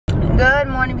Good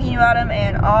morning, Peanut Bottom,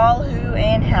 and all who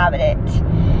inhabit it.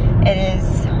 It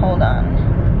is, hold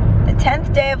on, the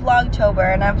 10th day of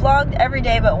Vlogtober, and I've vlogged every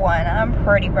day but one. I'm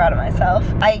pretty proud of myself.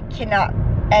 I cannot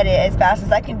edit as fast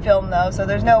as I can film though, so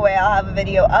there's no way I'll have a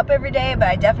video up every day, but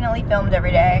I definitely filmed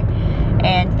every day.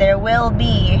 And there will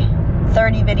be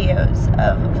 30 videos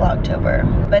of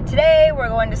Vlogtober. But today we're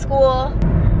going to school.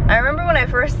 I remember when I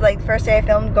first day I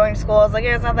filmed going to school, I was like,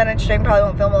 yeah, it's not that interesting, probably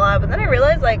won't film a lot. But then I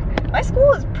realized, like, my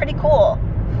school is pretty cool.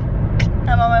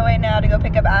 I'm on my way now to go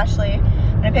pick up Ashley.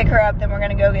 I'm gonna pick her up, then we're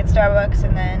gonna go get Starbucks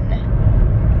and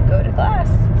then go to class.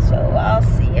 So I'll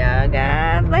see ya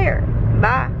guys later.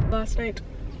 Bye. Last night,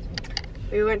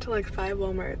 we went to like 5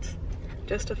 Walmarts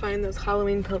just to find those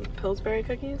Halloween Pillsbury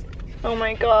cookies. Oh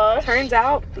my gosh. Turns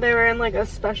out they were in like a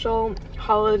special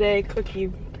holiday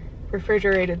cookie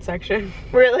refrigerated section.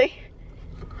 Really?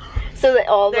 So that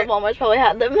all the Walmarts probably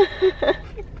had them.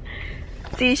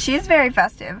 See, she's very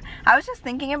festive. I was just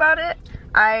thinking about it.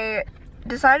 I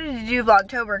decided to do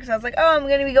Vlogtober because I was like, oh, I'm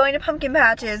gonna be going to pumpkin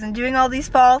patches and doing all these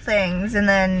fall things, and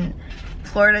then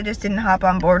Florida just didn't hop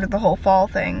on board with the whole fall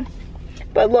thing.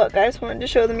 But look, I just wanted to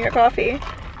show them your coffee.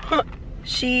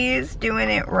 She's doing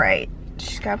it right.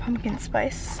 She's got pumpkin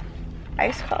spice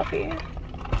iced coffee.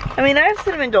 I mean, I have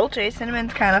cinnamon dolce.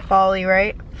 Cinnamon's kind of fall-y,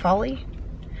 right? Fall-y?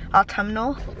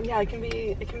 Autumnal? Yeah, it can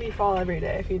be fall every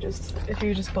day if you just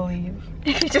believe.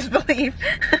 If you just believe.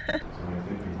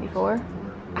 Before,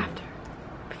 after,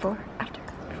 before, after,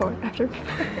 before, after.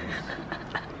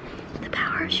 The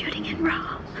power of shooting in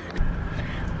RAW.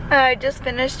 I just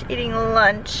finished eating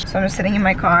lunch, so I'm just sitting in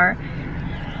my car.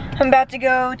 I'm about to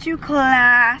go to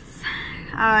class.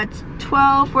 It's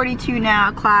 12:42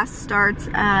 now. Class starts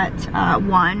at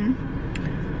 1.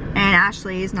 And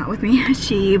Ashley is not with me.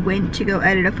 She went to go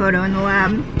edit a photo in the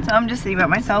lab. So I'm just sitting by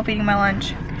myself eating my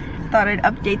lunch. Thought I'd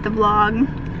update the vlog.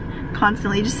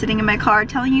 Constantly just sitting in my car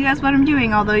telling you guys what I'm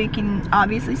doing, although you can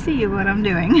obviously see what I'm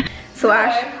doing. So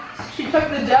She took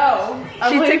the dough.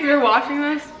 If you're watching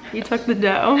this, you took the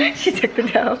dough. She took the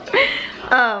dough.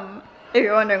 If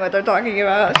you're wondering what they're talking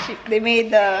about, they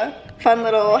made the fun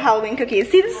little Halloween cookies.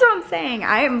 See, this is what I'm saying.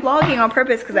 I am vlogging on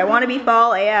purpose because I want to be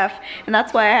fall AF, and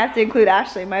that's why I have to include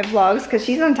Ashley in my vlogs because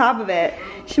she's on top of it.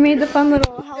 She made the fun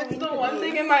little Halloween It's the cookies. one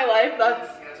thing in my life that's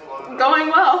going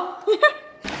well.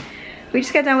 We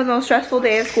just got done with the most stressful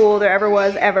day of school there ever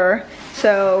was ever.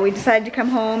 So we decided to come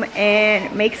home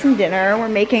and make some dinner. We're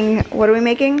making, what are we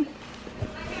making?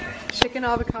 Chicken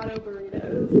avocado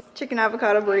burritos. Chicken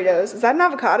avocado burritos. Is that an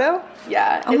avocado?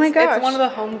 Yeah. Oh my gosh. It's one of the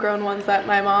homegrown ones that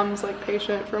my mom's like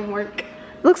patient from work.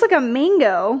 It looks like a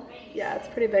mango. Yeah, it's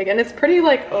pretty big and it's pretty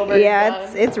like over.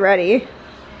 Yeah, it's ready.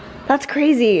 That's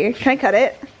crazy. Can I cut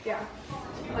it? Yeah.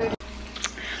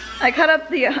 I cut up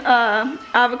the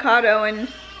avocado and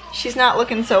she's not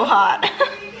looking so hot.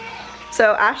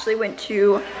 So Ashley went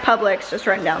to Publix just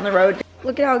right down the road.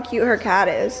 Look at how cute her cat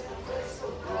is.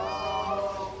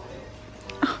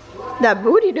 That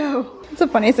booty dough. It's the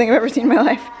funniest thing I've ever seen in my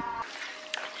life.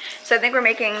 So I think we're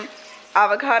making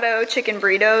avocado chicken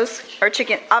burritos, or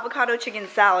avocado chicken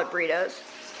salad burritos.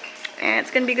 And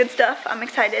it's gonna be good stuff. I'm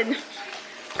excited.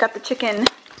 Got the chicken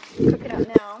cooking up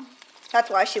now. That's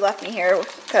why she left me here,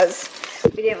 because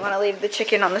we didn't want to leave the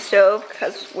chicken on the stove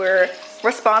because we're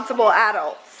responsible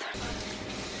adults.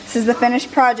 This is the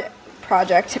finished product.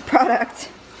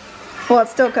 Well,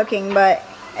 it's still cooking, but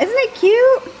isn't it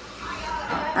cute?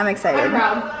 I'm excited. I'm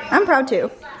proud. I'm proud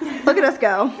too. Look at us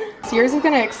go. So yours is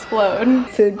gonna explode.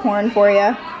 Food porn for you.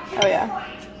 Oh yeah.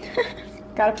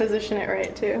 Gotta position it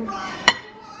right too.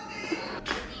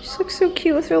 She looks so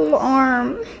cute with her little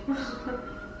arm.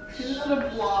 She's just a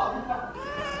blob.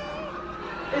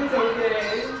 It's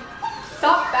okay.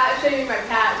 Stop fat shaming my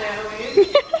cat, Naomi.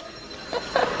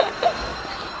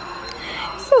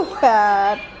 So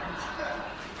fat.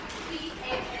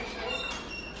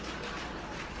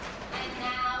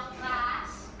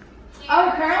 Oh,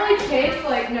 apparently Chase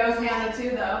like knows me on it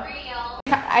too though.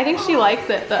 I think she likes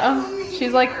it though.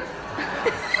 She's like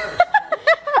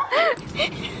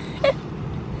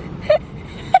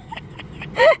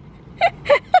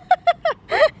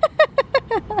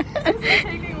This is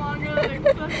taking longer than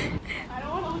expected. I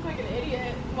don't want to look like an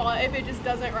idiot. Well, if it just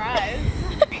doesn't rise.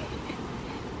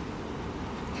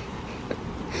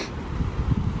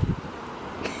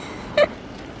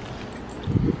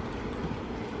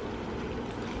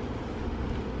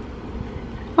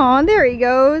 Aw, there he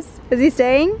goes. Is he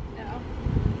staying? No.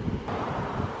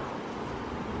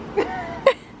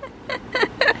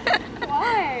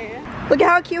 Why? Look at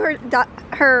how cute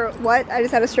her what? I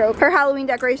just had a stroke. Her Halloween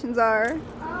decorations are.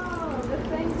 Oh, this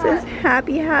thing It says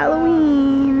Happy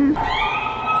Halloween.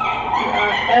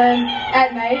 and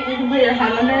At night, you can put your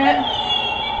head under it.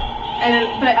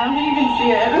 But I don't think you can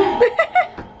see it.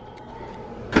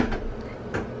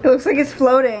 It looks like it's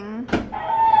floating. Can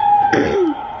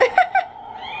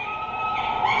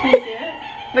you see it?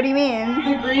 What do you mean?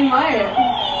 The green light.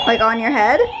 Like on your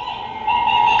head?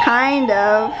 Kind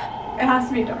of. It has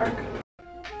to be dark.